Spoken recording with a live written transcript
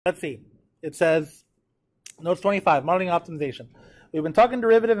Let's see. It says, notes 25, modeling optimization. We've been talking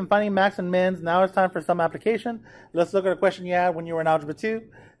derivative and finding max and mins. Now it's time for some application. Let's look at a question you had when you were in Algebra 2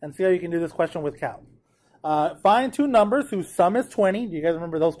 and see how you can do this question with Calc. Find two numbers whose sum is 20. Do you guys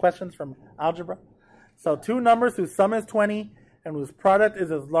remember those questions from algebra? So two numbers whose sum is 20 and whose product is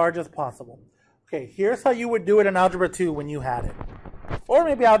as large as possible. Okay, here's how you would do it in Algebra 2 when you had it. Or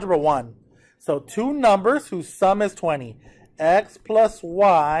maybe Algebra 1. So two numbers whose sum is 20. X plus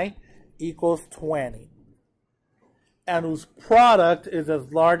y equals 20. And whose product is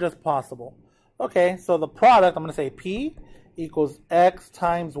as large as possible. Okay, so the product, I'm going to say P equals X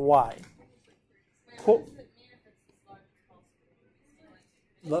times Y. Cool.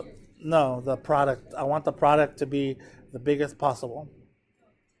 No, the product. I want the product to be the biggest possible.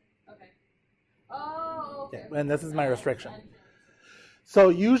 Okay. Oh, okay. And this is my restriction. So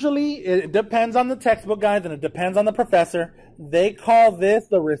usually it depends on the textbook, guys, and it depends on the professor. They call this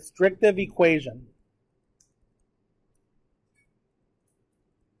the restrictive equation.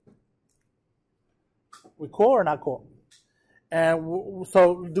 We cool or not cool? And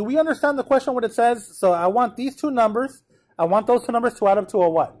so do we understand the question, what it says? So I want these two numbers. I want those two numbers to add up to a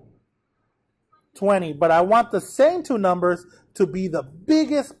what? 20. But I want the same two numbers to be the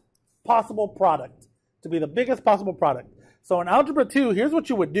biggest possible product. To be the biggest possible product. So in Algebra 2, here's what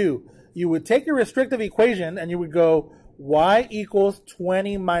you would do. You would take your restrictive equation and you would go y equals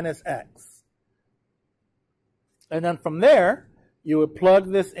 20 minus x. And then from there, you would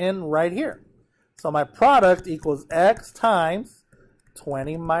plug this in right here. So my product equals x times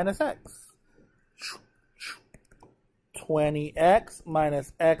 20 minus x. 20x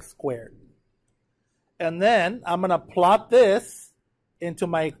minus x squared. And then I'm going to plot this into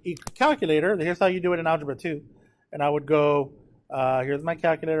my calculator. Here's how you do it in Algebra 2. And I would go, here's my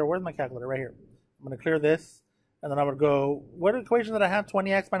calculator. Where's my calculator? Right here. I'm going to clear this. And then I would go, what equation did I have?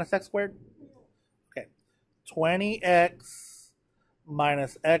 20x minus x squared? Okay. 20x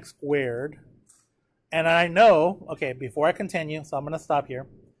minus x squared. And I know, okay, before I continue, so I'm going to stop here.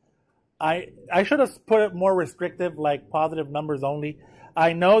 I should have put it more restrictive, like positive numbers only.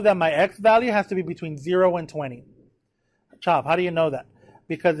 I know that my x value has to be between 0 and 20. Chop, how do you know that?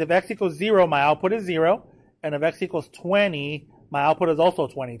 Because if x equals 0, my output is 0. And if x equals 20, my output is also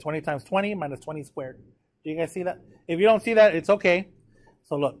 20. 20 times 20 minus 20 squared. Do you guys see that? If you don't see that, it's okay.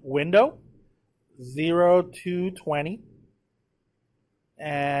 So look, window, 0 to 20.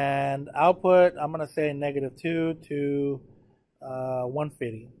 And output, I'm going to say negative 2 to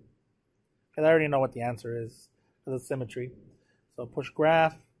 150. Because I already know what the answer is for the symmetry. So push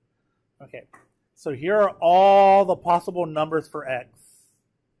graph. Okay. So here are all the possible numbers for x.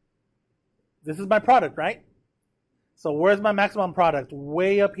 This is my product, right? So where's my maximum product?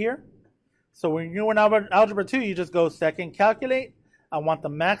 Way up here. So when you're in Algebra 2, you just go second calculate. I want the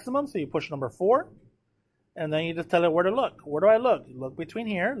maximum, so you push number 4. And then you just tell it where to look. Where do I look? Look between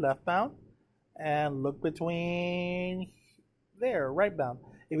here, left bound, and look between there, right bound.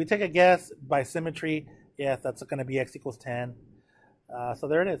 If you take a guess by symmetry, yes, that's going to be x equals 10. So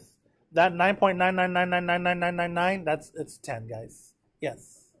there it is. That 9.999999999, it's 10, guys.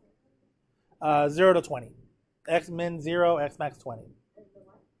 Yes. 0 to 20. X min 0, x max 20.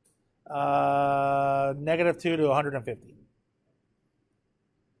 Negative 2 to 150.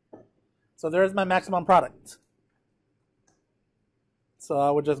 So there's my maximum product. So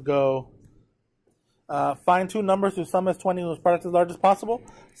I would just go find two numbers whose sum is 20 whose product is as large as possible.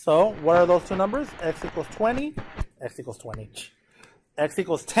 So what are those two numbers? X equals 20, x equals 20. X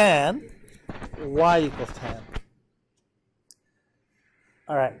equals 10, y equals 10.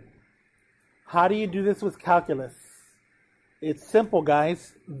 All right. How do you do this with calculus? It's simple,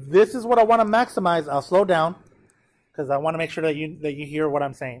 guys. This is what I want to maximize. I'll slow down because I want to make sure that you hear what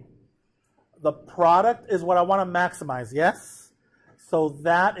I'm saying. The product is what I want to maximize, yes? So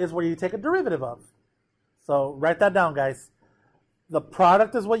that is where you take a derivative of. So write that down, guys. The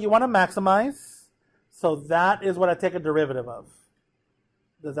product is what you want to maximize. So that is what I take a derivative of.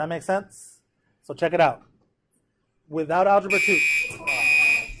 Does that make sense? So check it out. Without Algebra 2.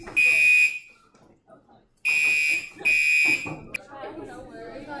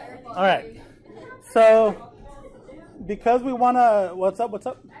 All right. So because we want to, what's up?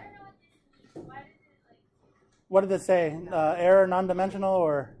 What did it say? Error non-dimensional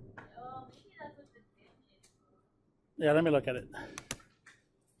or? Yeah, let me look at it.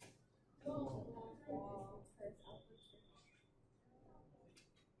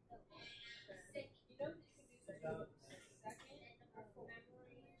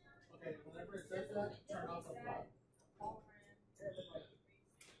 Okay, whenever it says that, turn off the plot.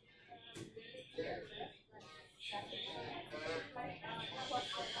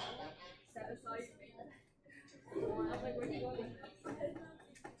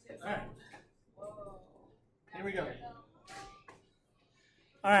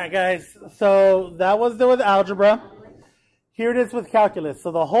 right, guys. So that was with algebra. Here it is with calculus.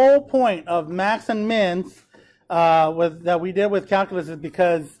 So the whole point of max and mins that we did with calculus is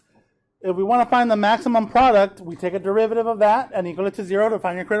because if we want to find the maximum product, we take a derivative of that and equal it to 0 to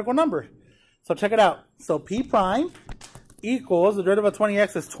find your critical number. So check it out. So p prime equals the derivative of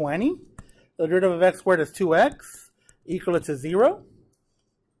 20x is 20. The derivative of x squared is 2x. Equal it to 0.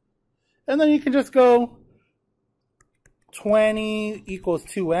 And then you can just go 20 equals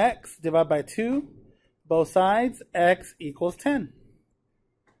 2x divided by 2. Both sides, x equals 10.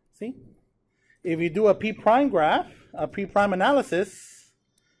 See? If you do a p prime graph, a p prime analysis,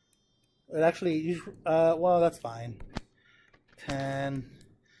 it actually, well, that's fine. 10,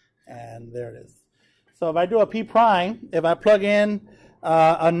 and there it is. So if I do a p prime, if I plug in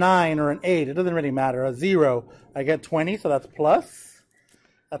a 9 or an 8, it doesn't really matter, a 0, I get 20, so that's plus.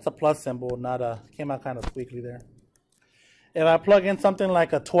 That's a plus symbol, not a, came out kind of squiggly there. If I plug in something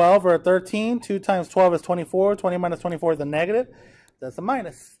like a 12 or a 13, 2 times 12 is 24, 20 minus 24 is a negative, that's a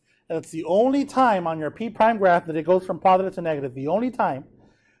minus. That's the only time on your p prime graph that it goes from positive to negative, the only time.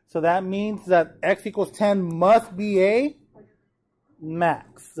 So that means that x equals 10 must be a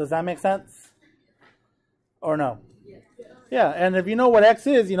max. Does that make sense? Or no? Yeah, and if you know what x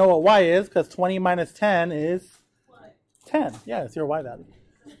is, you know what y is, because 20 minus 10 is 10. Yeah, it's your y value.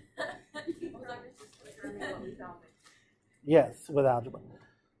 Yes, with algebra.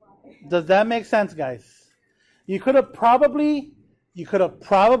 Does that make sense, guys? You could have probably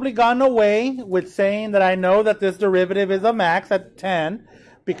gotten away with saying that I know that this derivative is a max at 10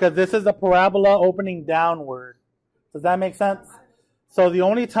 because this is a parabola opening downward. Does that make sense? So the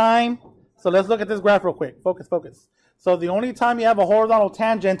only time, so let's look at this graph real quick. Focus, focus. So the only time you have a horizontal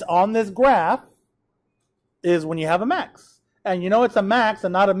tangent on this graph is when you have a max. And you know it's a max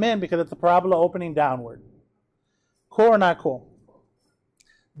and not a min because it's a parabola opening downward. Cool or not cool?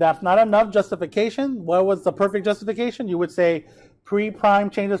 That's not enough justification. What was the perfect justification? You would say p prime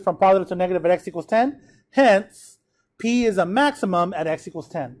changes from positive to negative at x equals 10. Hence, p is a maximum at x equals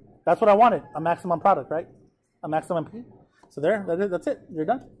 10. That's what I wanted, a maximum product, right? A maximum p. So there, that's it. You're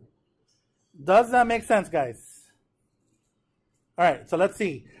done. Does that make sense, guys? All right, so let's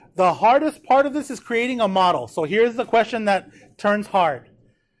see. The hardest part of this is creating a model. So here's the question that turns hard.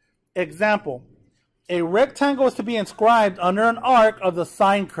 Example. A rectangle is to be inscribed under an arc of the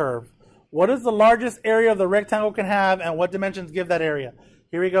sine curve. What is the largest area of the rectangle can have, and what dimensions give that area?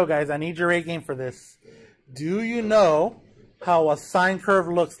 Here we go, guys. I need your A game for this. Do you know how a sine curve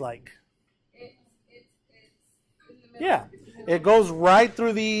looks like? It's in the middle. Yeah. It goes right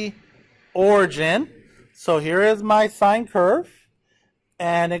through the origin. So here is my sine curve.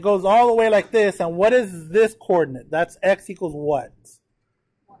 And it goes all the way like this. And what is this coordinate? That's x equals what?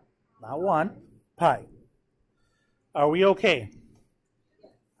 1. Not 1. Pi. Are we okay?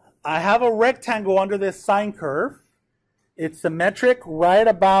 I have a rectangle under this sine curve. It's symmetric right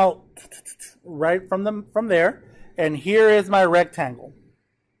from there. And here is my rectangle.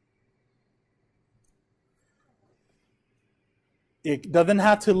 It doesn't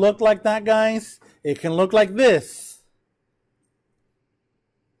have to look like that, guys. It can look like this.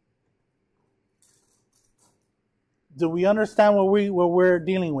 Do we understand what we're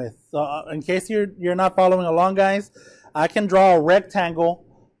dealing with? In case you're not following along, guys, I can draw a rectangle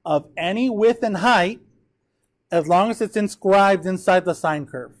of any width and height as long as it's inscribed inside the sine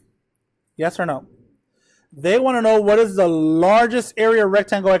curve. Yes or no? They want to know what is the largest area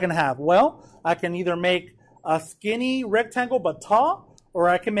rectangle I can have. Well, I can either make a skinny rectangle but tall, or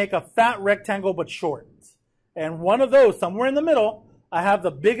I can make a fat rectangle but short. And one of those, somewhere in the middle, I have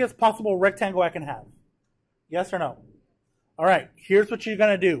the biggest possible rectangle I can have. Yes or no? All right, here's what you're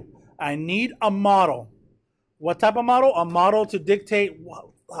going to do. I need a model. What type of model? A model to dictate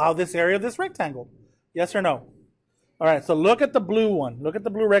how this area of this rectangle. Yes or no? All right, so look at the blue one. Look at the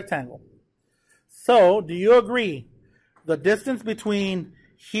blue rectangle. So, do you agree the distance between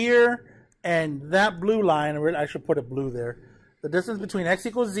here and that blue line, I should put a blue there, the distance between x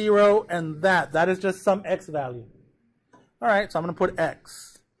equals 0 and that is just some x value. All right, so I'm going to put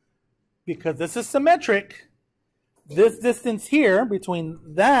x. Because this is symmetric, this distance here between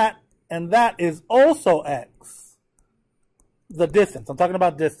that and that is also x. The distance. I'm talking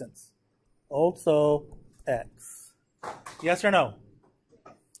about distance. Also x. Yes or no?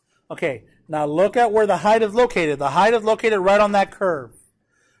 Okay, now look at where the height is located. The height is located right on that curve.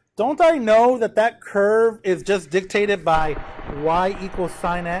 Don't I know that that curve is just dictated by y equals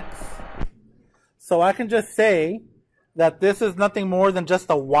sine x? So I can just say that this is nothing more than just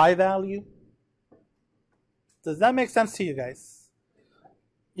a y value. Does that make sense to you guys?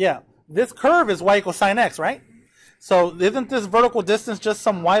 Yeah, this curve is y equals sine x, right? So isn't this vertical distance just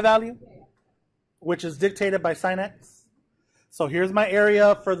some y value, which is dictated by sine x? So here's my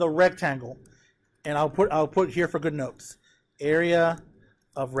area for the rectangle, and I'll put here for good notes, area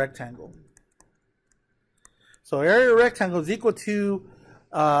of rectangle. So area of rectangle is equal to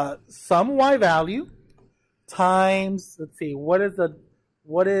some y value times, let's see, what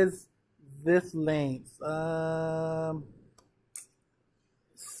is this length?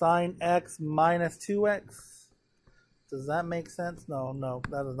 Sine x minus 2x. Does that make sense? No,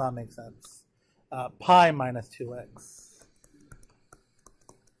 that does not make sense. Pi minus 2x.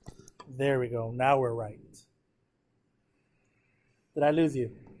 There we go. Now we're right. Did I lose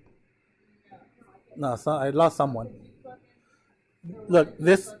you? No, I lost someone. Look,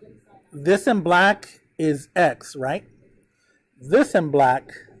 this in black is x, right? This in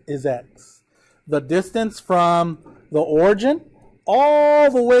black is x. The distance from the origin all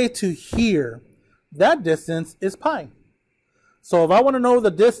the way to here, that distance is pi. So if I want to know the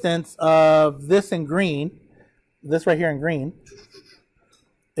distance of this in green, this right here in green,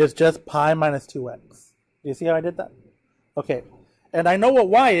 is just pi minus 2x. Do you see how I did that? Okay. And I know what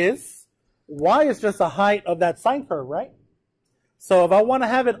y is. Y is just the height of that sine curve, right? So if I want to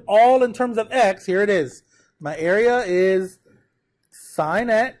have it all in terms of x, here it is. My area is sine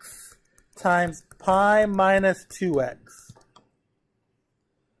x times pi minus 2x.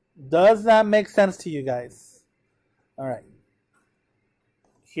 Does that make sense to you guys? All right.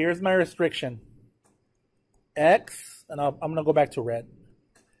 Here's my restriction. X, and I'm going to go back to red.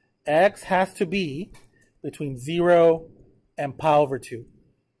 X has to be between 0 and pi over 2.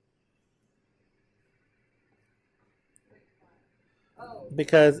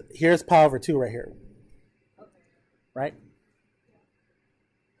 Because here's pi over 2 right here. Right?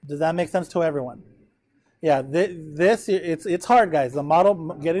 Does that make sense to everyone? Yeah, it's hard, guys.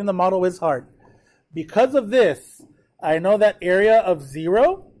 Getting the model is hard. Because of this, I know that area of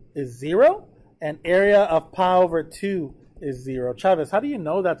 0 is 0 and area of pi over 2 is 0. Chavez, how do you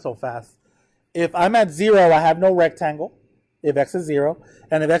know that so fast? If I'm at 0, I have no rectangle, if x is 0.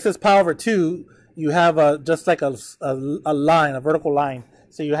 And if x is pi over 2, you have just like a line, a vertical line.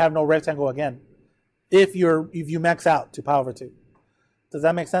 So you have no rectangle again if you max out to pi over 2. Does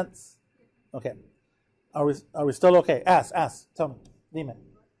that make sense? Okay. Are we still okay? Ask. Tell me. Dime.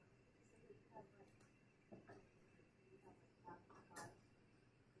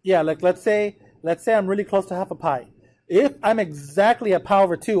 Yeah, like let's say I'm really close to half a pi. If I'm exactly at pi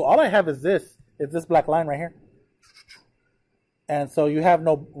over 2, all I have is this black line right here. And so you have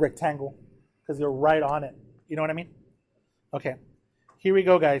no rectangle because you're right on it. You know what I mean? Okay. Here we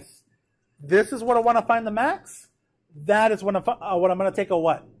go, guys. This is what I want to find the max. That is what I'm going to take a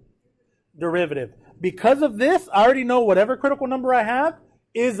what? Derivative. Because of this, I already know whatever critical number I have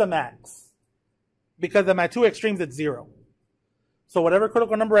is a max. Because at my two extremes, it's 0. So whatever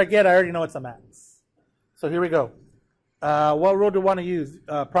critical number I get, I already know it's a max. So here we go. What rule do we want to use?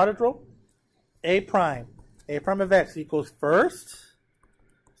 Product rule? A prime of x equals first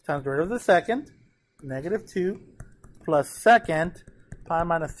times the root of the second, negative 2, plus second, pi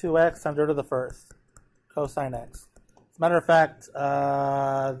minus 2x times the root of the first, cosine x. As a matter of fact,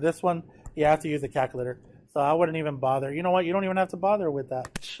 this one, you have to use the calculator. So I wouldn't even bother. You know what? You don't even have to bother with that.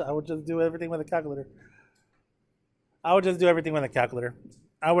 I would just do everything with a calculator. I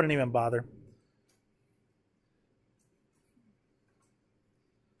wouldn't even bother.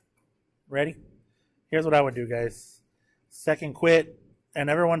 Ready? Here's what I would do, guys. Second quit, and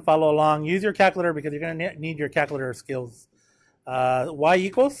everyone follow along. Use your calculator because you're going to need your calculator skills. Y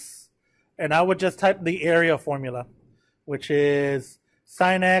equals, and I would just type the area formula, which is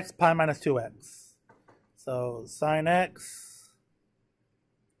sine x pi minus 2x. So sine x,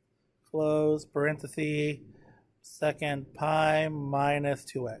 close parenthesis, second pi minus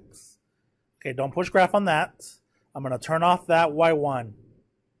 2x. Okay, don't push graph on that. I'm going to turn off that y1.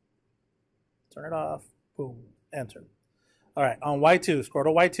 Turn it off. Boom. Enter. All right, on y2, scroll to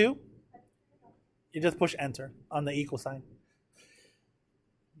y2. You just push enter on the equal sign.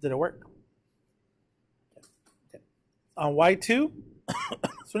 Did it work? Okay. On y2,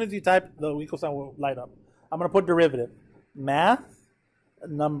 as soon as you type, the equal sign will light up. I'm going to put derivative. Math,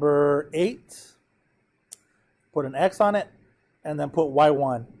 number 8. Put an x on it, and then put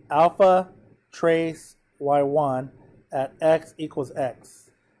y1. Alpha trace y1 at x equals x.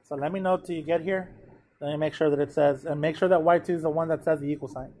 So let me know till you get here. Let me make sure that it says, and make sure that y2 is the one that says the equal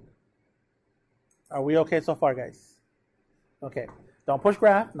sign. Are we okay so far, guys? Okay. Don't push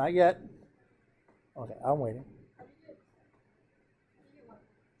graph, not yet. Okay, I'm waiting.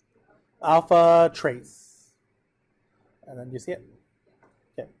 Alpha trace. And then you see it?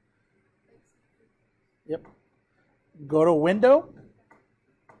 Okay. Yep. go to window,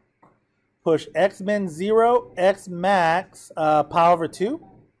 push x min 0, x max pi over 2.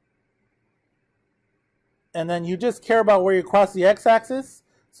 And then you just care about where you cross the x-axis.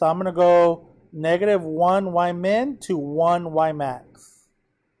 So I'm going to go negative 1 y min to 1 y max.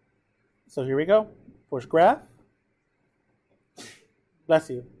 So here we go. Push graph. Bless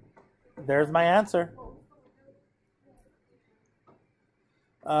you. There's my answer.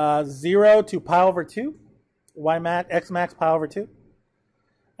 0 to pi over 2. Y max, x max pi over 2.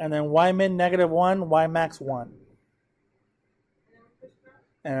 And then y min negative 1, y max 1.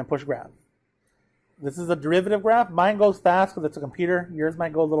 And then push graph. This is a derivative graph. Mine goes fast because it's a computer. Yours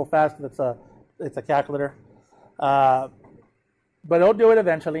might go a little fast because it's a calculator. But it'll do it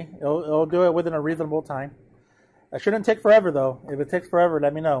eventually. It'll do it within a reasonable time. It shouldn't take forever, though. If it takes forever,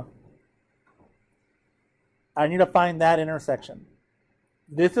 let me know. I need to find that intersection.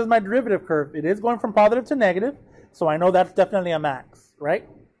 This is my derivative curve. It is going from positive to negative, so I know that's definitely a max, right?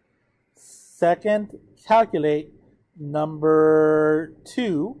 Second, calculate number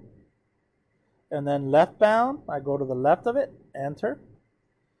 2. And then left bound, I go to the left of it, enter.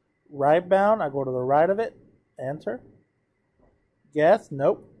 Right bound, I go to the right of it, enter. Guess,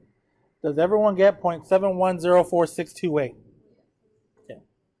 nope. Does everyone get 0.7104628? Okay.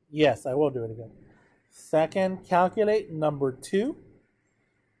 Yes, I will do it again. Second, calculate number 2.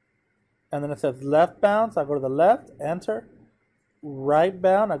 And then it says left bound, so I go to the left, enter. Right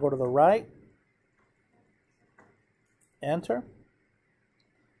bound, I go to the right, enter.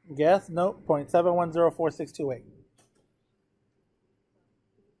 Guess, nope, 0.7104628.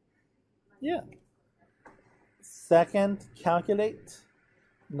 Yeah. Second, calculate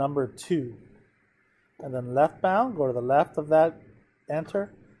number 2. And then left bound, go to the left of that,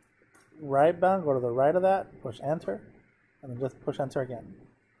 enter. Right bound, go to the right of that, push enter. And then just push enter again.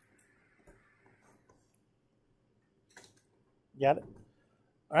 Got it?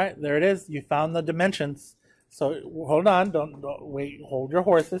 All right, there it is. You found the dimensions. So hold on, don't wait, hold your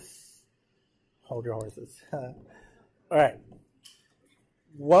horses. Hold your horses. All right.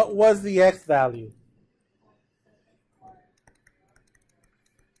 What was the x value?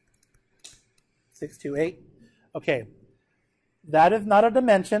 628. Okay. That is not a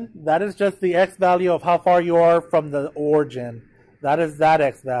dimension. That is just the x value of how far you are from the origin. That is that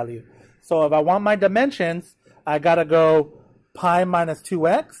x value. So if I want my dimensions, I got to go pi minus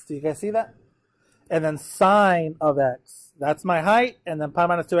 2x. Do you guys see that? And then sine of x. That's my height, and then pi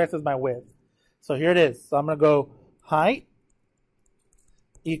minus 2x is my width. So here it is. So I'm going to go height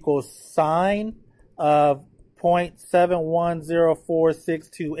equals sine of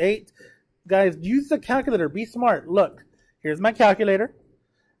 0.7104628. Guys, use the calculator. Be smart. Look, here's my calculator.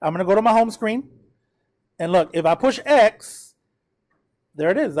 I'm going to go to my home screen. And look, if I push x, there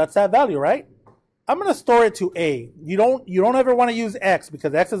it is. That's that value, right? I'm going to store it to a. You don't ever want to use x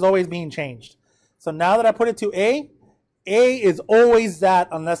because x is always being changed. So now that I put it to A is always that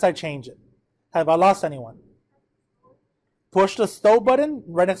unless I change it. Have I lost anyone? Push the stove button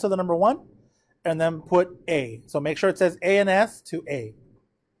right next to the number 1 and then put A. So make sure it says A and S to A.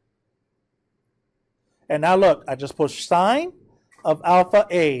 And now look, I just pushed sine of alpha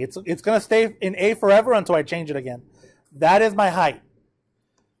A. It's going to stay in A forever until I change it again. That is my height.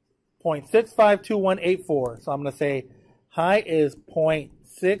 0.652184. So I'm going to say height is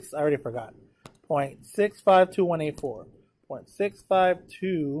 0.6. I already forgot. 0.652184.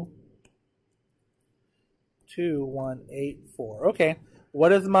 0.652184. Okay.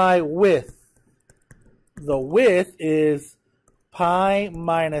 What is my width? The width is pi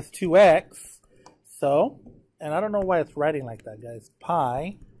minus 2x. So, and I don't know why it's writing like that, guys.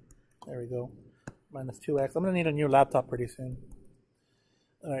 Pi, there we go, minus 2x. I'm going to need a new laptop pretty soon.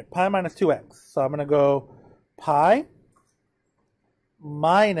 All right, pi minus 2x. So I'm going to go pi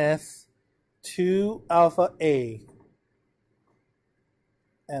minus 2 alpha A.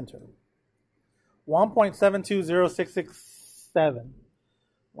 Enter. 1.7206667.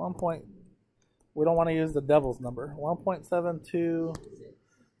 We don't want to use the devil's number.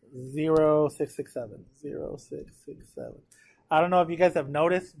 1.7206667. 0667. I don't know if you guys have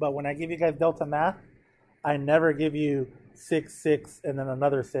noticed, but when I give you guys Delta Math, I never give you 6 and then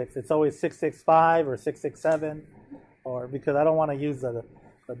another 6. It's always 665 or 667, or because I don't want to use the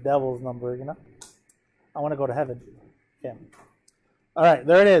devil's number, you know. I want to go to heaven. Okay. All right,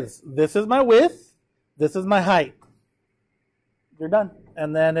 there it is. This is my width. This is my height. You're done.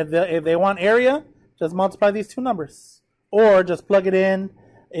 And then if they want area, just multiply these two numbers, or just plug it in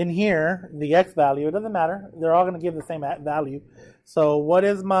here, the x value. It doesn't matter. They're all going to give the same value. So what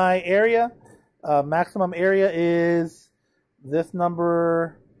is my area? Maximum area is this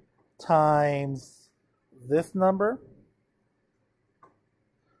number times this number.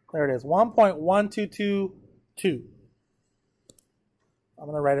 There it is, 1.1222. I'm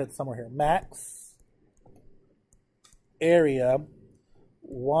going to write it somewhere here. Max area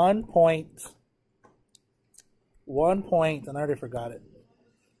 1 point, and I already forgot it.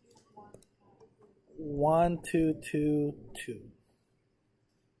 1222.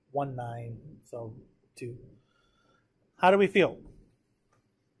 19, so 2. How do we feel?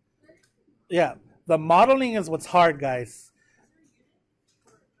 Yeah, the modeling is what's hard, guys.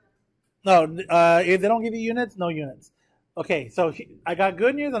 No, if they don't give you units, no units. Okay, so I got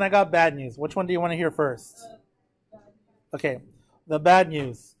good news and I got bad news. Which one do you want to hear first? Okay, the bad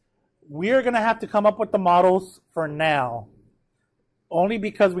news. We're going to have to come up with the models for now, only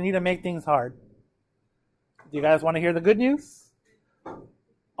because we need to make things hard. Do you guys want to hear the good news?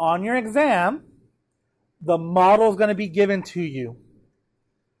 On your exam, the model is going to be given to you.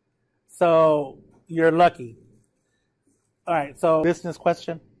 So you're lucky. All right, so business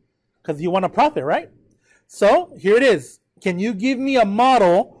question, because you want to profit, right? So here it is. Can you give me a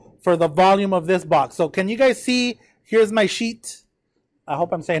model for the volume of this box? So can you guys see? Here's my sheet. I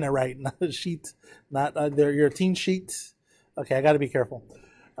hope I'm saying it right. Not a sheet, not your team sheet. Okay, I got to be careful.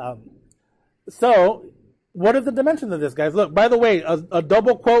 So what are the dimensions of this, guys? Look, by the way, a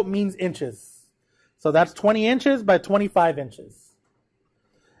double quote means inches. So that's 20 inches by 25 inches.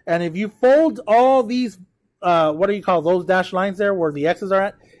 And if you fold all these, what do you call those dashed lines there where the X's are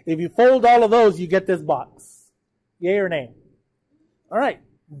at? If you fold all of those, you get this box. Yay or nay? All right.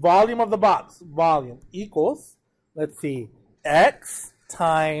 Volume of the box. Volume equals, let's see, X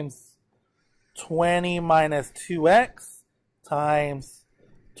times 20 minus 2X times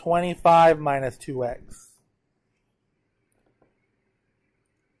 25 minus 2X.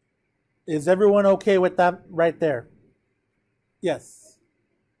 Is everyone okay with that right there? Yes.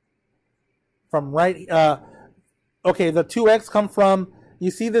 From right, okay, the 2X come from, you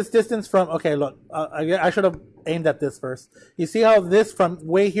see this distance from, okay, look, I should have aimed at this first. You see how this from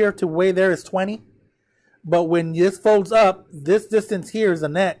way here to way there is 20? But when this folds up, this distance here is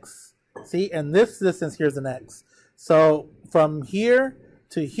an X. See, and this distance here is an X. So from here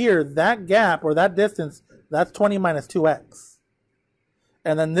to here, that gap or that distance, that's 20 minus 2X.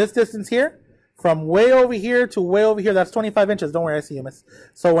 And then this distance here, from way over here to way over here, that's 25 inches. Don't worry, I see you, miss.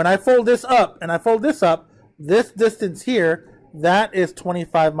 So when I fold this up and I fold this up, this distance here, that is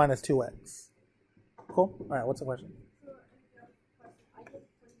 25 minus 2X. Cool? All right, what's the question?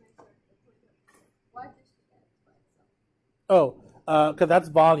 Oh, because that's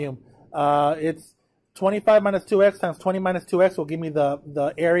volume. It's 25 minus 2X times 20 minus 2X will give me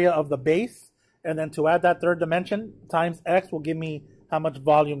the area of the base. And then to add that third dimension, times X will give me how much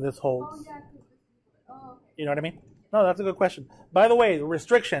volume this holds. You know what I mean? No, that's a good question. By the way,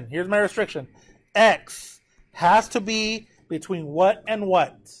 restriction. Here's my restriction. X has to be between what and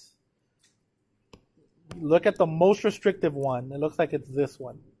what? Look at the most restrictive one. It looks like it's this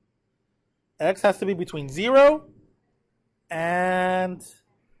one. X has to be between 0 and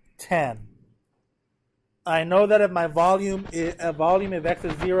 10. I know that if my volume, if X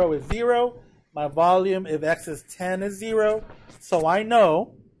is 0 is 0, my volume if X is 10 is 0. So I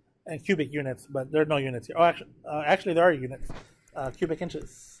know, and cubic units, but there are no units here. Oh, actually there are units. Cubic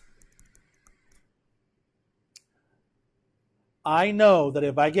inches. I know that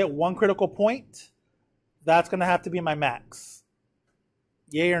if I get one critical point, that's going to have to be my max.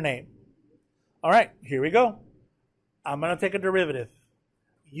 Yay or nay? All right, here we go. I'm going to take a derivative.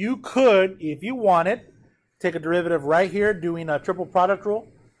 You could, if you wanted, take a derivative right here doing a triple product rule.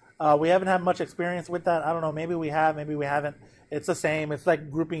 We haven't had much experience with that. I don't know. Maybe we have, maybe we haven't. It's the same. It's like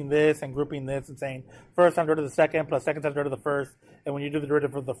grouping this and saying first times derivative of the second plus second times derivative of the first. And when you do the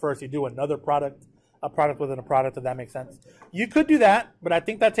derivative of the first, you do another product, a product within a product, if that makes sense. You could do that, but I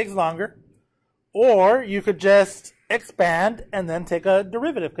think that takes longer. Or you could just expand and then take a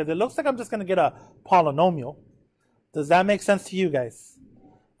derivative, because it looks like I'm just going to get a polynomial. Does that make sense to you guys?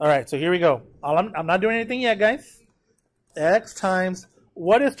 All right, so here we go. I'm not doing anything yet, guys. X times,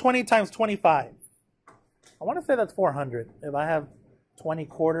 what is 20 times 25? I want to say that's 400. If I have 20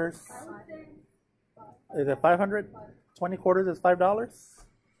 quarters, is it 500? 20 quarters is $5?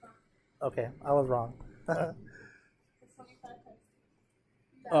 Okay, I was wrong.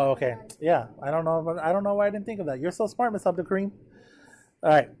 Oh, okay. Yeah, I don't know why I didn't think of that. You're so smart, Miss Abdul Kareem.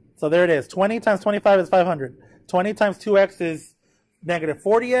 All right, so there it is. 20 times 25 is 500. 20 times 2x is negative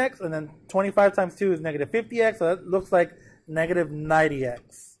 40x, and then 25 times 2 is negative 50x, so that looks like negative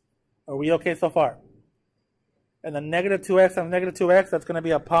 90x. Are we okay so far? And then negative 2x times negative 2x, that's going to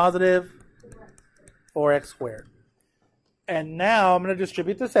be a positive 4x squared. And now I'm going to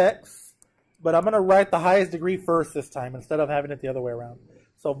distribute this x, but I'm going to write the highest degree first this time instead of having it the other way around.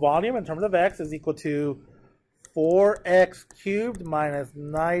 So volume in terms of x is equal to 4x cubed minus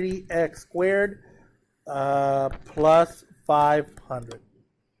 90x squared plus 500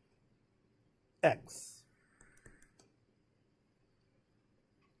 x.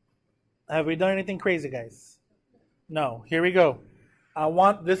 Have we done anything crazy, guys? No. Here we go.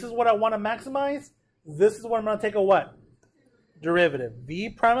 This is what I want to maximize. This is what I'm going to take a what? Derivative. V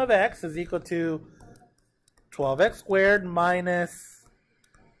prime of x is equal to 12x squared minus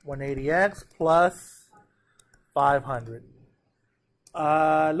 180x plus 500.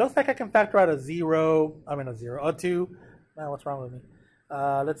 Looks like I can factor out a 2. Man, what's wrong with me?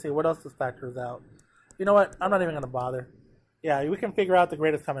 Let's see, what else this factors out? You know what? I'm not even going to bother. Yeah, we can figure out the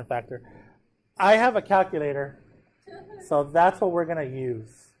greatest common factor. I have a calculator, so that's what we're going to use.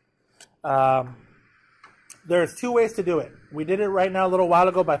 There's two ways to do it. We did it right now a little while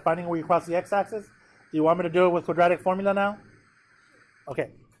ago by finding where you cross the x-axis. Do you want me to do it with quadratic formula now?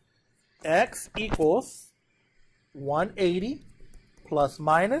 Okay. X equals 180 plus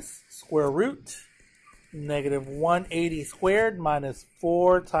minus square root negative 180 squared minus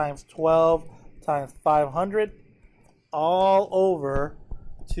 4 times 12 times 500 all over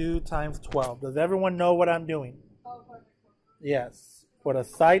 2 times 12. Does everyone know what I'm doing? Yes. Put a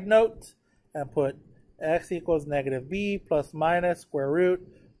side note and put x equals negative b plus minus square root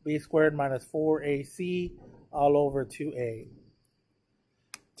b squared minus 4ac all over 2a.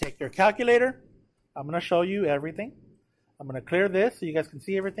 Take your calculator. I'm going to show you everything. I'm going to clear this so you guys can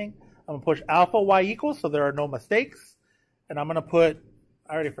see everything. I'm going to push alpha y equals so there are no mistakes. And I'm going to put,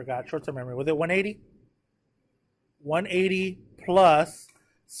 I already forgot, short-term memory. Was it 180? 180 plus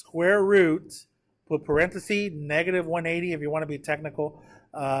square root, put parenthesis, negative 180 if you want to be technical.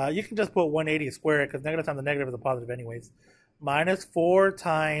 You can just put 180 square it because negative times the negative is a positive anyways. Minus 4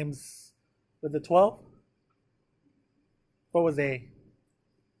 times, was it 12? What was A?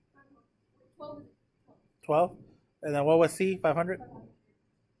 12? And then what was C? 500?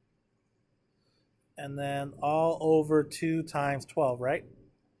 And then all over 2 times 12, right?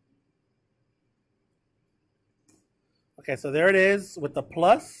 Okay, so there it is with the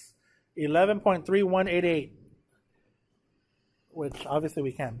plus 11.3188, which obviously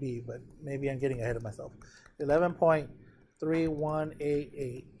we can't be, but maybe I'm getting ahead of myself.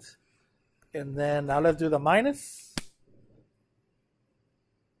 11.3188. And then now let's do the minus.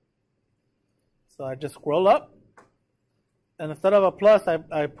 So I just scroll up. And instead of a plus,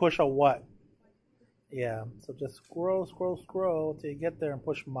 I push a what? Yeah, so just scroll till you get there and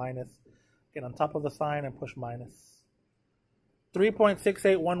push minus. Get on top of the sign and push minus.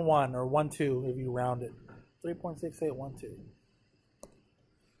 3.6811 or 12 if you round it. 3.6812.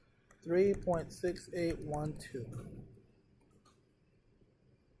 3.6812.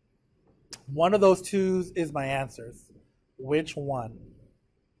 One of those twos is my answers. Which one?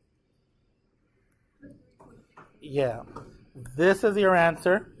 Yeah. This is your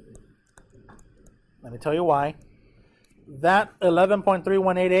answer. Let me tell you why. That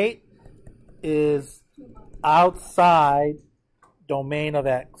 11.3188 is outside domain of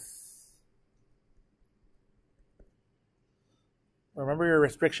x. Remember your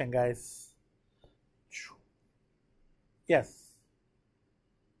restriction, guys. Yes.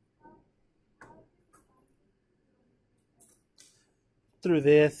 Through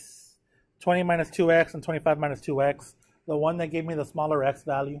this 20 minus 2x and 25 minus 2x, the one that gave me the smaller x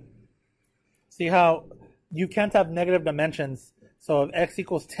value. See how you can't have negative dimensions. So if x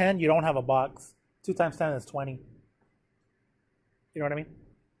equals 10, you don't have a box. 2 times 10 is 20. You know what I mean?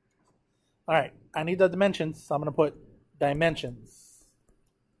 All right, I need the dimensions, so I'm going to put dimensions.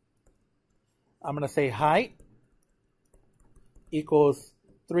 I'm going to say height equals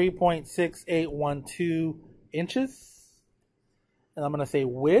 3.6812 inches. And I'm going to say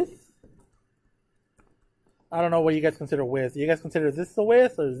width. I don't know what you guys consider width. You guys consider this the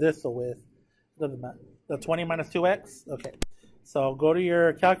width or is this the width? Doesn't matter. The 20 minus 2x? Okay. So go to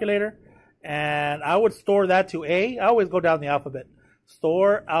your calculator, and I would store that to A. I always go down the alphabet.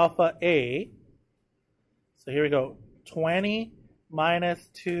 Store alpha A. So here we go. 20 minus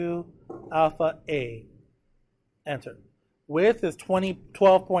 2 alpha A. Enter. Width is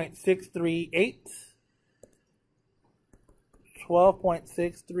 12.638.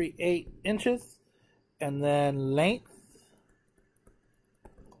 12.638 inches. And then length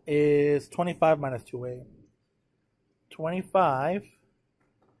is 25 minus 2A. 25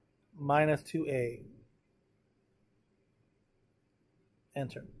 minus 2A.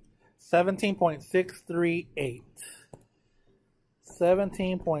 Enter. 17.638.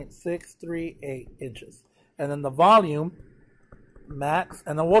 17.638 inches. And then the volume, max,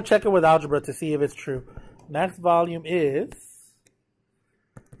 and then we'll check it with algebra to see if it's true. Max volume is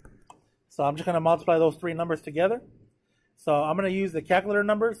So I'm just going to multiply those three numbers together. So I'm going to use the calculator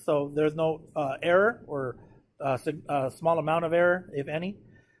numbers, so there's no error or a small amount of error, if any.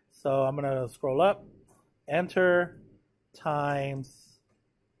 So I'm going to scroll up, enter, times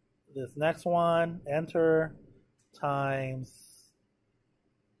this next one, enter, times,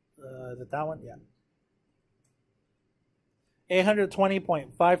 is it that one? Yeah.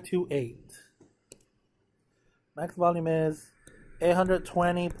 820.528. Max volume is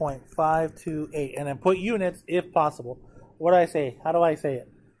 820.528. And then put units if possible. What do I say? How do I say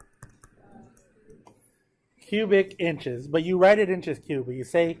it? Cubic inches. But you write it inches cubed, but you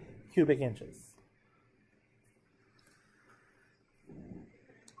say cubic inches.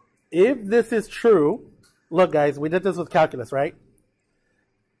 If this is true, look guys, we did this with calculus, right?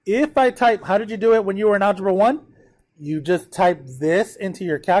 If I type, how did you do it when you were in Algebra 1? You just type this into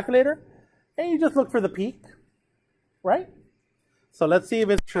your calculator, and you just look for the peak, right? So let's see if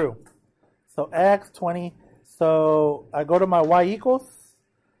it's true. So x 20, so I go to my y equals,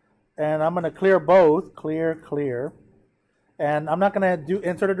 and I'm going to clear both, clear, and I'm not going to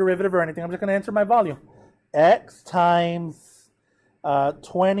insert a derivative or anything. I'm just going to enter my volume. X times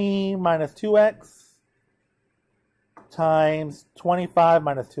 20 minus 2x times 25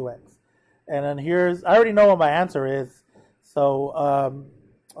 minus 2x. And then here's, I already know what my answer is. So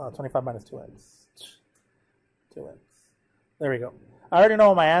 25 minus 2x. 2x. There we go. I already know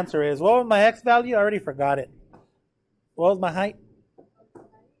what my answer is. What was my x value? I already forgot it. What was my height?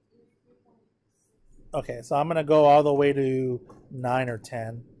 Okay, so I'm going to go all the way to 9 or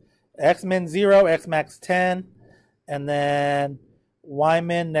 10. X min 0, x max 10. And then y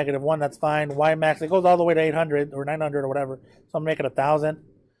min -1, that's fine. Y max, it goes all the way to 800 or 900 or whatever. So I'm making 1,000.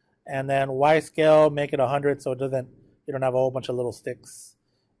 And then y scale, make it 100 so it doesn't, you don't have a whole bunch of little sticks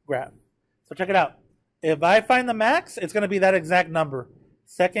graph. So check it out. If I find the max, it's going to be that exact number.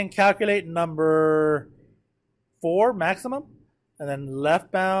 Second, calculate number 4, maximum. And then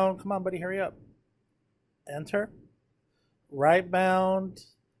left bound, come on buddy, hurry up. Enter. Right bound,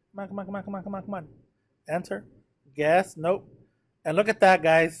 come on. Enter. Guess, nope. And look at that,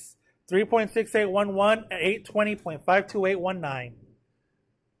 guys. 3.6811 at 820.52819.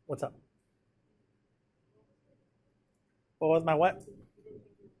 What's up? What was my what?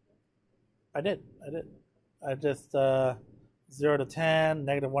 I did. I just 0 to 10,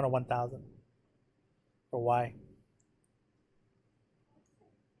 -1 to 1,000 for y.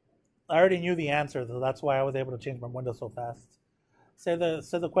 I already knew the answer, so that's why I was able to change my window so fast. Say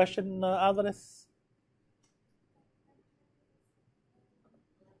the question, Alvarez.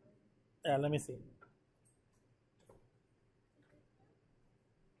 Yeah, let me see.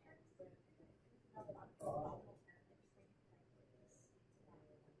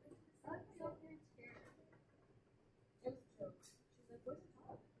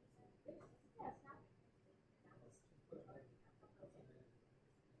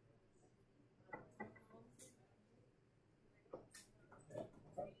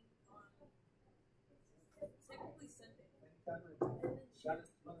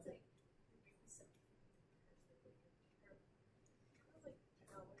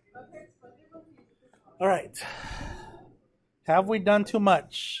 All right. Have we done too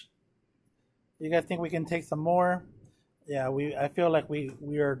much? You guys think we can take some more? Yeah, I feel like we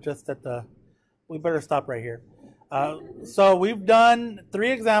are just at the, we better stop right here. So we've done 3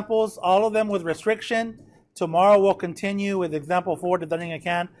 examples, all of them with restriction. Tomorrow we'll continue with example 4, designing a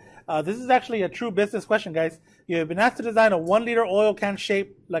can. This is actually a true business question, guys. You have been asked to design a 1-liter oil can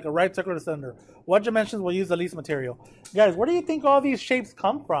shaped like a right circular cylinder. What dimensions will use the least material? Guys, where do you think all these shapes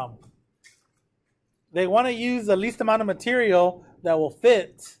come from? They want to use the least amount of material that will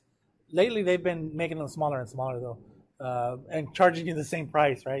fit. Lately, they've been making them smaller and smaller, though, and charging you the same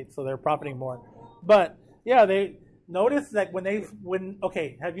price, right? So they're profiting more. But yeah, they notice that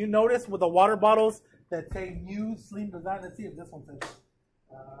okay, have you noticed with the water bottles that say new slim design? Let's see if this one says.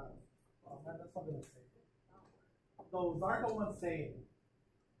 Oh man, this one doesn't say. Those Zarco ones say.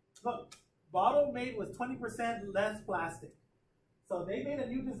 Look, bottle made with 20% less plastic. So they made a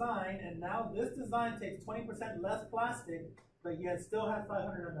new design, and now this design takes 20% less plastic, but yet still has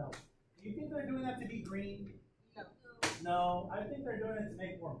 500 ml. Do you think they're doing that to be green? No. No, I think they're doing it to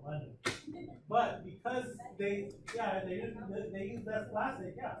make more money. But because they use less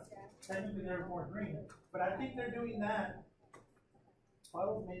plastic, yeah, technically they're more green. But I think they're doing that.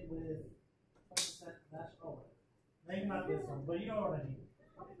 Bottles made with 20% natural. Maybe not this one, but you know what I mean.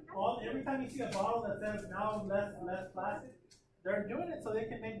 Every time you see a bottle that says now less plastic, they're doing it so they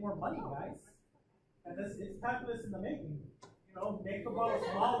can make more money, guys. And this is calculus in the making. You know, make the bottle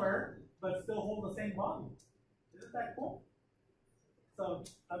smaller, but still hold the same volume. Isn't that cool? So,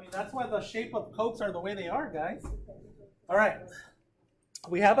 I mean, that's why the shape of Cokes are the way they are, guys. All right.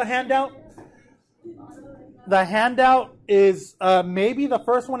 We have a handout. The handout is maybe the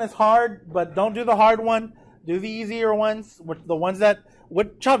first one is hard, but don't do the hard one. Do the easier ones. The ones that,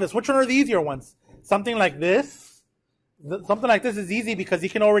 Chavez, which one are the easier ones? Something like this. Something like this is easy because you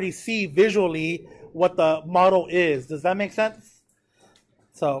can already see visually what the model is. Does that make sense?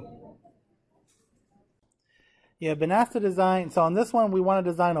 So, you have been asked to design. So on this one, we want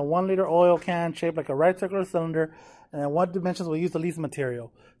to design a 1 liter oil can shaped like a right circular cylinder. And then what dimensions we'll use the least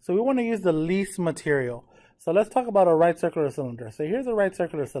material. So we want to use the least material. So let's talk about a right circular cylinder. So here's a right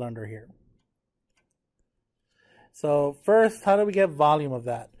circular cylinder here. So first, how do we get volume of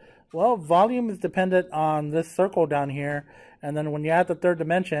that? Well, volume is dependent on this circle down here. And then when you add the third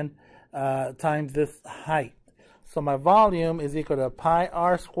dimension, times this height. So my volume is equal to pi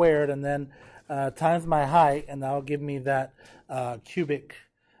r squared and then times my height. And that'll give me that cubic,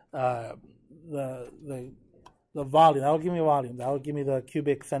 the volume. That'll give me volume. That'll give me the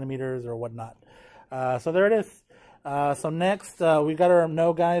cubic centimeters or whatnot. So there it is. So next, we got to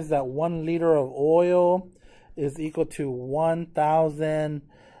know, guys, that 1 liter of oil is equal to 1,000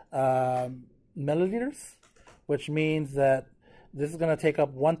 milliliters, which means that this is going to take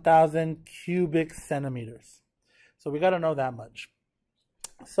up 1,000 cubic centimeters. So we got to know that much.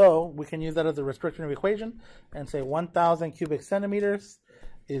 So we can use that as a restriction equation and say 1,000 cubic centimeters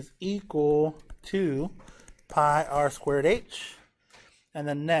is equal to pi r squared h. And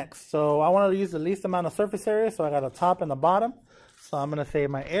then next, so I want to use the least amount of surface area, so I got a top and the bottom. So I'm going to say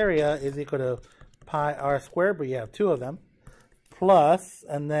my area is equal to pi r squared, but you have 2 of them, plus,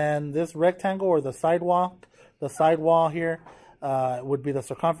 and then this rectangle or the sidewall here would be the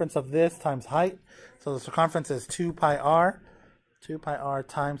circumference of this times height. So the circumference is 2 pi r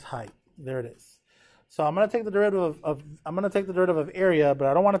times height. There it is. So I'm going to take the derivative of area, but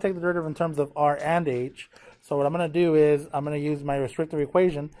I don't want to take the derivative in terms of r and h. So what I'm going to do is I'm going to use my restrictive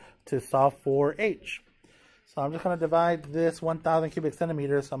equation to solve for h. So I'm just going to divide this 1,000 cubic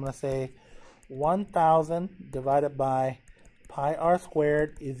centimeters. So I'm going to say 1,000 divided by pi r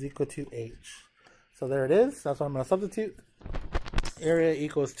squared is equal to h. So there it is. That's what I'm going to substitute. Area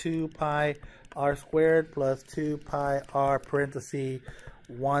equals 2 pi r squared plus 2 pi r parenthesis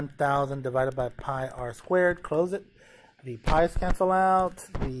 1,000 divided by pi r squared. Close it. The pi's cancel out.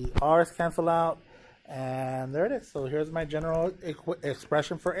 The r's cancel out. And there it is. So here's my general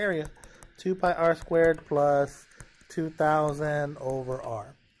expression for area. 2 pi r squared plus 2,000 over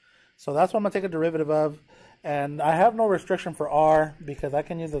r. So that's what I'm going to take a derivative of. And I have no restriction for r because I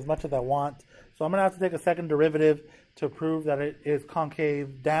can use as much as I want. So I'm going to have to take a second derivative to prove that it is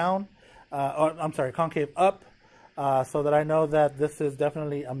concave down. Concave up. So that I know that this is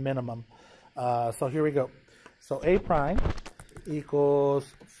definitely a minimum. So here we go. So a prime equals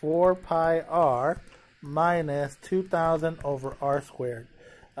 4 pi r minus 2,000 over r squared.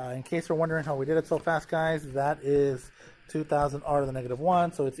 In case you're wondering how we did it so fast, guys, that is 2,000 r to the negative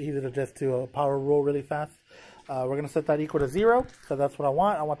 1, so it's easy to just do a power rule really fast. We're going to set that equal to 0, so that's what I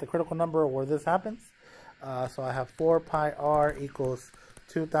want. I want the critical number where this happens. So I have 4 pi r equals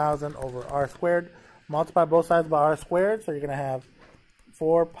 2,000 over r squared. Multiply both sides by r squared, so you're going to have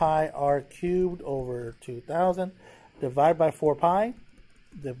 4 pi r cubed over 2,000. Divide by 4 pi.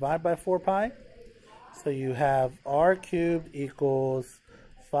 Divide by 4 pi. So you have r cubed equals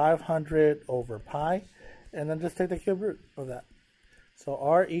 500 over pi. And then just take the cube root of that. So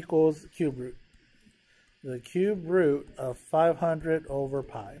r equals cube root. The cube root of 500 over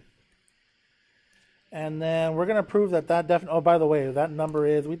pi. And then we're going to prove that definitely, oh, by the way, that number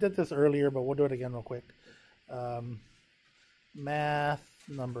is, we did this earlier, but we'll do it again real quick. Math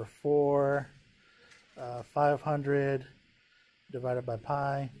number 4, 500 divided by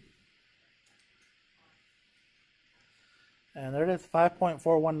pi. And there it is,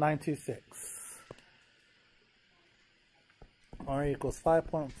 5.41926. R equals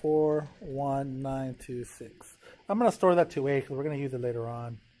 5.41926. I'm going to store that to A because we're going to use it later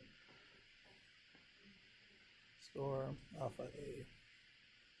on. Store alpha A.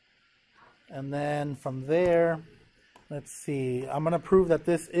 And then from there, let's see. I'm going to prove that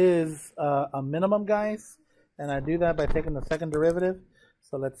this is a minimum, guys. And I do that by taking the second derivative.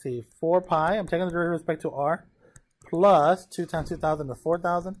 So let's see. 4 pi. I'm taking the derivative with respect to r. Plus 2 times 2,000 is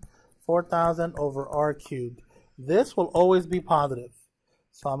 4,000. 4,000 over r cubed. This will always be positive.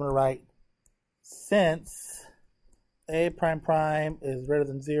 So I'm going to write since a prime prime is greater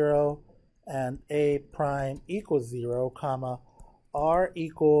than 0 and a prime equals 0, comma, r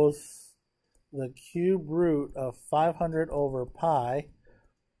equals the cube root of 500 over pi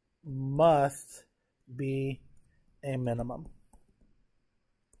must be a minimum.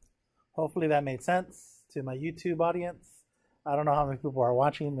 hopefully that made sense to my YouTube audience. I don't know how many people are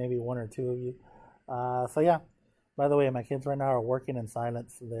watching, maybe 1 or 2 of you. So yeah, by the way, my kids right now are working in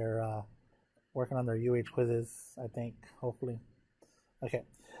silence. They're working on their UH quizzes, I think, hopefully. Okay,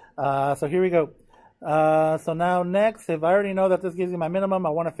 so here we go. So now next, if I already know that this gives you my minimum,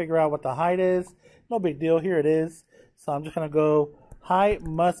 I want to figure out what the height is. No big deal, here it is. So I'm just going to go, height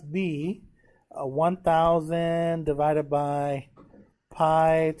must be 1,000 divided by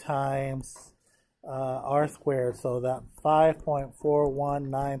pi times r squared. So that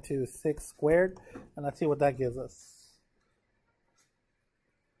 5.41926 squared. And let's see what that gives us.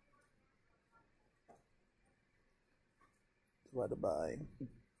 Divided by,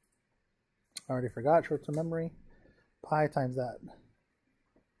 I already forgot, short-term memory. Pi times that.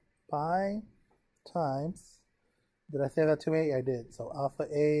 Pi times, did I say that to A? I did. So alpha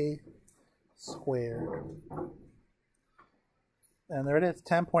A squared. And there it is,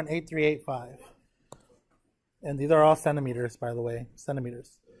 10.8385. And these are all centimeters, by the way,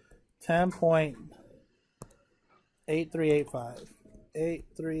 centimeters. 10.8385.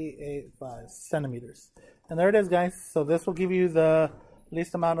 8385 centimeters. And there it is, guys. So this will give you the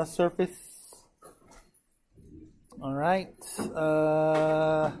least amount of surface. All right.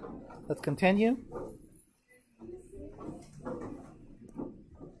 Let's continue.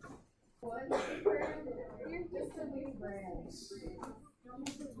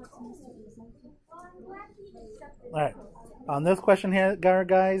 All right. On this question here,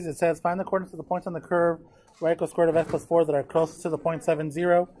 guys, it says find the coordinates of the points on the curve y equals square root of x plus 4 that are closest to the point 70.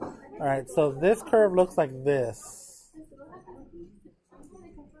 All right, so this curve looks like this.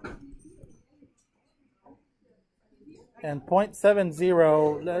 And point 70,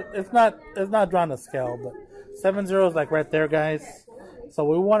 it's not drawn to scale, but 70 is like right there, guys. So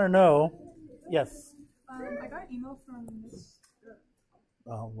we want to know, yes. I got an email from Miss.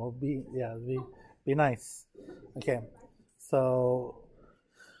 Oh, well, be nice. Okay, so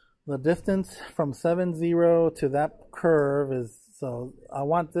the distance from 70 to that curve is, so I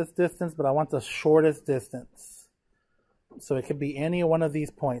want this distance, but I want the shortest distance. So it could be any one of these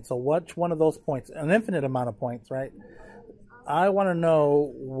points. So which one of those points, an infinite amount of points, right? I want to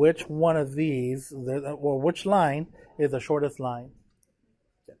know which one of these, or which line is the shortest line.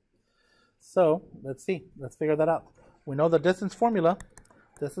 Okay. So let's see, let's figure that out. We know the distance formula.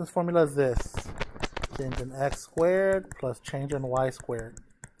 Distance formula is this. Change in x squared plus change in y squared.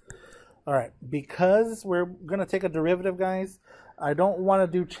 All right, because we're going to take a derivative, guys, I don't want to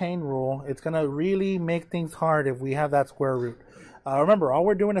do chain rule. It's going to really make things hard if we have that square root. Remember, all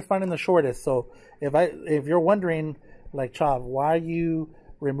we're doing is finding the shortest. So if you're wondering, like, Chav, why are you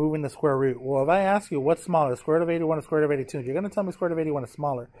removing the square root? Well, if I ask you what's smaller, square root of 81 or square root of 82, you're going to tell me square root of 81 is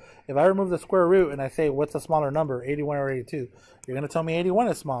smaller. If I remove the square root and I say what's a smaller number, 81 or 82, you're going to tell me 81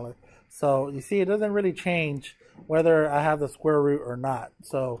 is smaller. So you see, it doesn't really change whether I have the square root or not.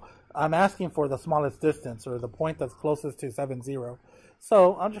 So I'm asking for the smallest distance, or the point that's closest to 70.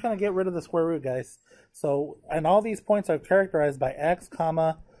 So I'm just going to get rid of the square root, guys. So, and all these points are characterized by x,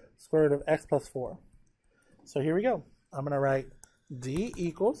 comma, square root of x plus 4. So here we go. I'm going to write d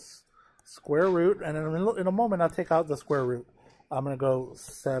equals square root, and in a moment I'll take out the square root. I'm going to go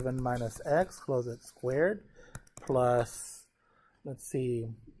 7 minus x, close it, squared, plus, let's see,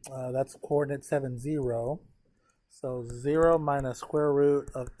 that's coordinate 70. So 0 minus square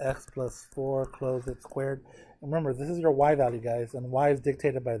root of x plus 4, close it, squared. And remember, this is your y value, guys, and y is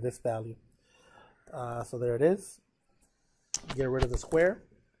dictated by this value. So there it is. Get rid of the square.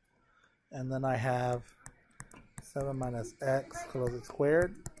 And then I have 7 minus x, close it,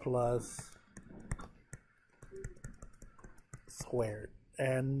 squared, plus squared.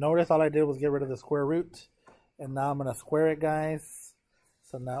 And notice all I did was get rid of the square root. And now I'm going to square it, guys.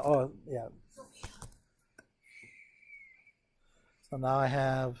 So now, oh, yeah. So now I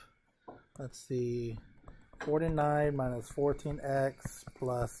have, let's see, 49 minus 14x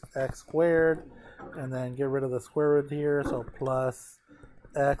plus x squared, and then get rid of the square root here, so plus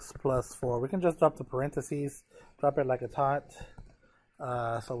x plus 4. We can just drop the parentheses, drop it like it's hot.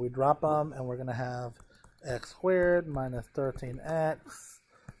 So we drop them, and we're going to have x squared minus 13x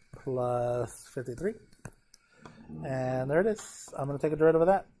plus 53. And there it is. I'm going to take a derivative of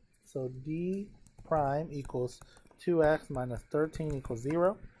that. So d prime equals 2x minus 13 equals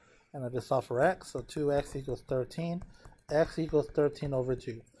 0. And I just solve for x. So 2x equals 13. X equals 13 over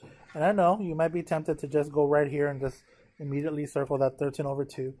 2. And I know you might be tempted to just go right here and just immediately circle that 13 over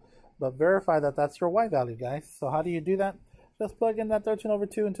 2. But verify that that's your y value, guys. So how do you do that? Just plug in that 13 over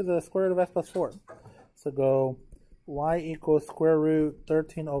 2 into the square root of x plus 4. So go y equals square root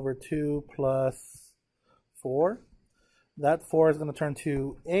 13 over 2 plus 4. That 4 is going to turn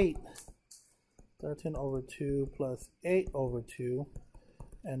to 8 13 over 2 plus 8 over 2.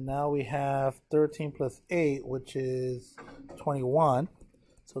 And now we have 13 plus 8, which is 21.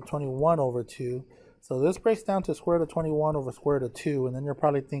 So 21 over 2. So this breaks down to square root of 21 over square root of 2. And then you're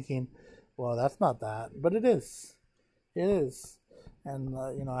probably thinking, well, that's not that. But it is. It is. And,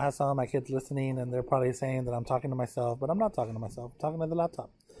 you know, I have some of my kids listening, and they're probably saying that I'm talking to myself. But I'm not talking to myself. I'm talking to the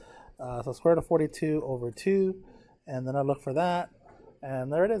laptop. So square root of 42 over 2. And then I look for that.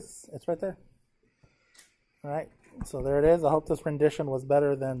 And there it is. It's right there. All right. So there it is. I hope this rendition was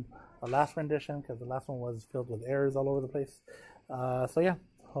better than the last rendition, because the last one was filled with errors all over the place. So yeah,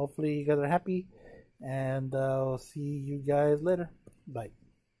 hopefully you guys are happy, and I'll see you guys later. Bye.